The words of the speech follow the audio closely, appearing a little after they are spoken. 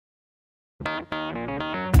This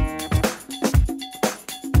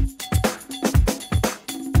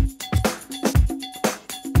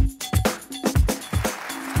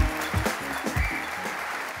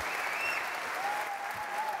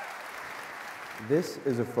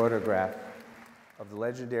is a photograph of the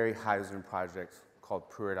legendary housing project called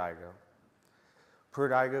Pruitt-Igoe.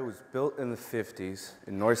 Pruitt-Igoe was built in the 50s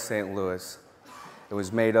in North St. Louis. It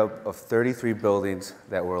was made up of 33 buildings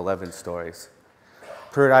that were 11 stories.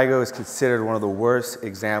 Pruitt-Igoe is considered one of the worst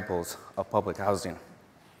examples of public housing.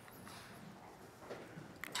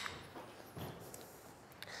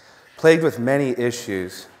 Plagued with many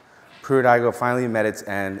issues, Pruitt-Igoe finally met its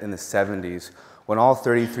end in the 70s when all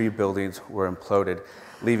 33 buildings were imploded,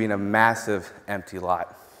 leaving a massive empty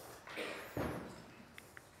lot.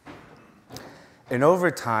 And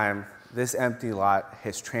over time, this empty lot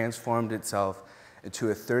has transformed itself into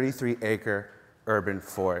a 33-acre urban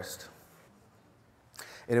forest.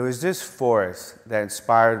 And it was this forest that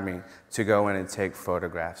inspired me to go in and take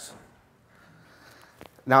photographs.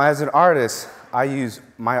 Now, as an artist, I use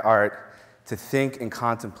my art to think and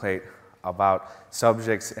contemplate about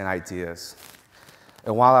subjects and ideas.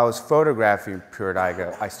 And while I was photographing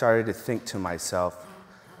Pruitt-Igoe, I started to think to myself,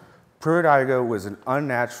 Pruitt-Igoe was an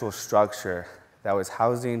unnatural structure that was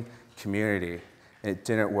housing community, and it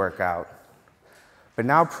didn't work out. But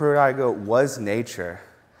now Pruitt-Igoe was nature,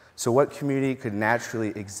 so what community could naturally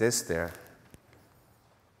exist there?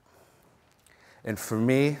 And for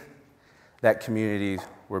me, that community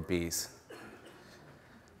were bees.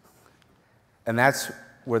 And that's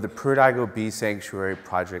where the Pruitt-Igoe Bee Sanctuary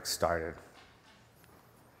project started.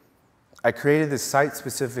 I created this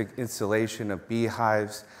site-specific installation of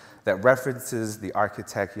beehives that references the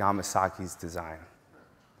architect Yamasaki's design.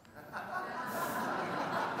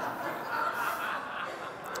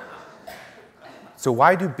 So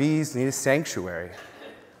why do bees need a sanctuary?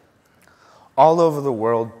 All over the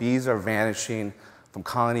world, bees are vanishing from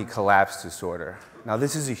colony collapse disorder. Now,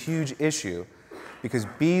 this is a huge issue because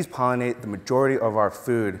bees pollinate the majority of our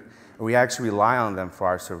food, and we actually rely on them for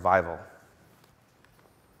our survival.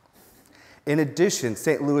 In addition,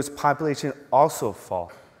 St. Louis population also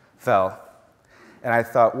fell, and I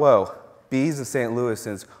thought, whoa, bees and St.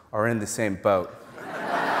 Louisans are in the same boat.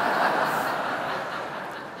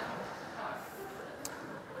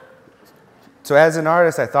 So as an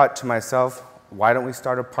artist, I thought to myself, why don't we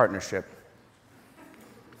start a partnership?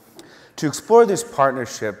 To explore this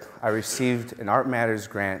partnership, I received an Art Matters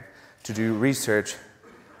grant to do research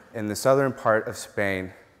in the southern part of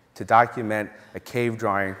Spain to document a cave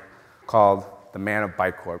drawing called the Man of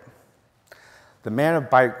Bicorp. The Man of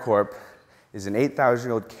Bicorp is an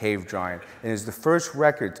 8,000-year-old cave drawing and is the first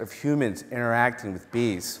record of humans interacting with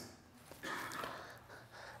bees.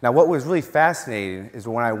 Now, what was really fascinating is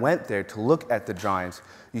when I went there to look at the drawings,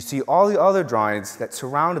 you see all the other drawings that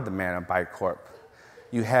surrounded the Man of Bicorp.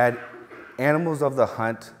 You had animals of the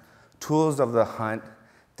hunt, tools of the hunt,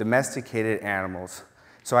 domesticated animals.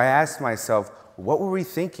 So I asked myself, what were we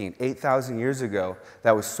thinking 8,000 years ago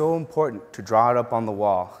that was so important to draw it up on the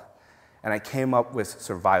wall? And I came up with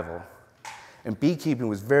survival. And beekeeping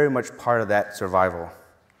was very much part of that survival.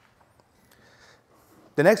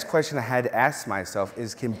 The next question I had to ask myself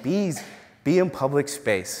is, can bees be in public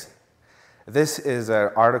space? This is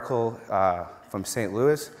an article from St.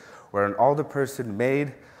 Louis where an alderperson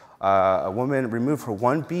made a woman remove her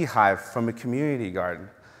one beehive from a community garden.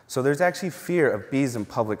 So there's actually fear of bees in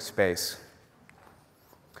public space.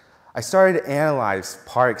 I started to analyze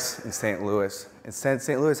parks in St. Louis, and since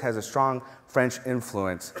St. Louis has a strong French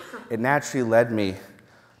influence, it naturally led me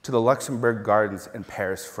to the Luxembourg Gardens in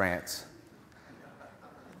Paris, France.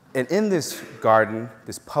 And in this garden,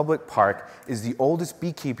 this public park, is the oldest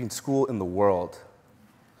beekeeping school in the world.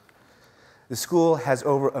 The school has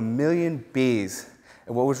over 1 million bees,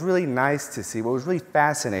 and what was really nice to see, what was really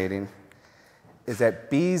fascinating, is that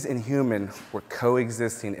bees and humans were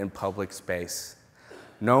coexisting in public space.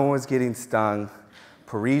 No one was getting stung.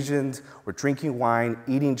 Parisians were drinking wine,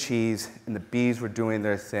 eating cheese, and the bees were doing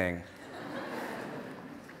their thing,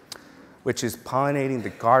 which is pollinating the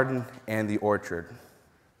garden and the orchard.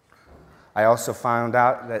 I also found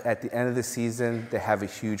out that at the end of the season, they have a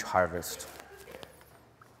huge harvest.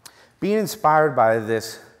 Being inspired by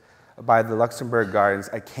this, by the Luxembourg Gardens,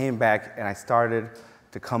 I came back and I started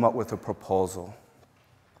to come up with a proposal.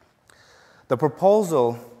 The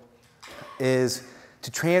proposal is to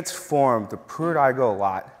transform the Pruitt-Igoe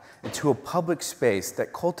lot into a public space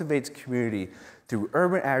that cultivates community through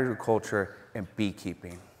urban agriculture and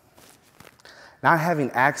beekeeping. Not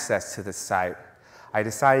having access to the site, I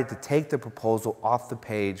decided to take the proposal off the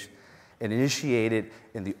page and initiate it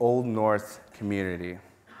in the Old North community.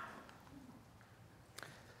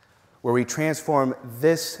 where we transform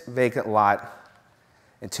this vacant lot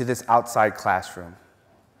into this outside classroom.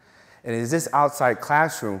 And in this outside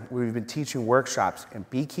classroom, we've been teaching workshops in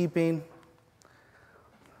beekeeping,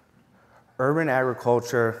 urban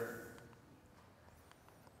agriculture,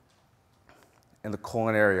 and the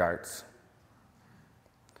culinary arts.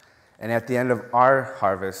 And at the end of our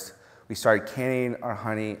harvest, we started canning our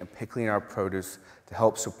honey and pickling our produce to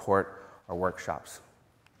help support our workshops.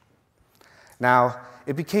 Now,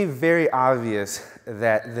 it became very obvious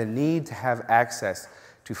that the need to have access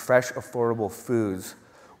to fresh, affordable foods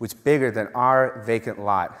was bigger than our vacant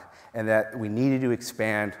lot, and that we needed to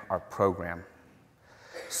expand our program.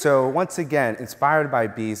 So once again, inspired by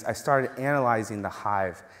bees, I started analyzing the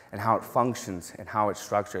hive and how it functions and how it's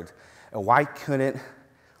structured. And why couldn't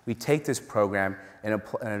we take this program and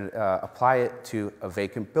apply it to a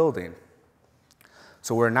vacant building?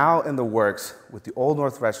 So we're now in the works with the Old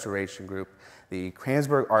North Restoration Group, the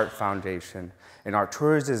Kransberg Art Foundation, and our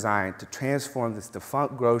tour is designed to transform this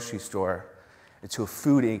defunct grocery store into a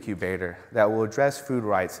food incubator that will address food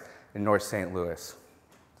rights in North St. Louis.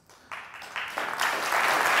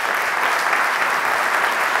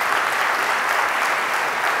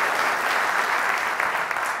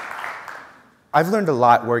 I've learned a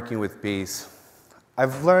lot working with bees.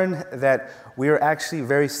 I've learned that we are actually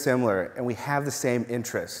very similar and we have the same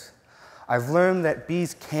interests. I've learned that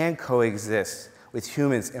bees can coexist with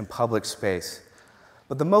humans in public space.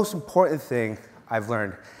 But the most important thing I've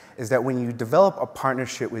learned is that when you develop a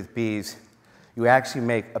partnership with bees, you actually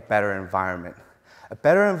make a better environment. A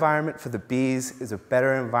better environment for the bees is a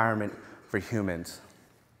better environment for humans.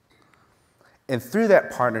 And through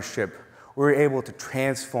that partnership, we're able to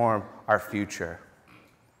transform our future.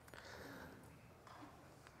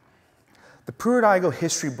 The Pruitt-Igoe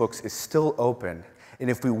history books is still open, and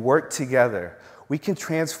if we work together, we can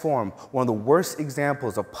transform one of the worst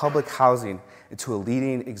examples of public housing into a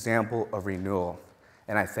leading example of renewal.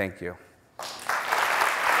 And I thank you.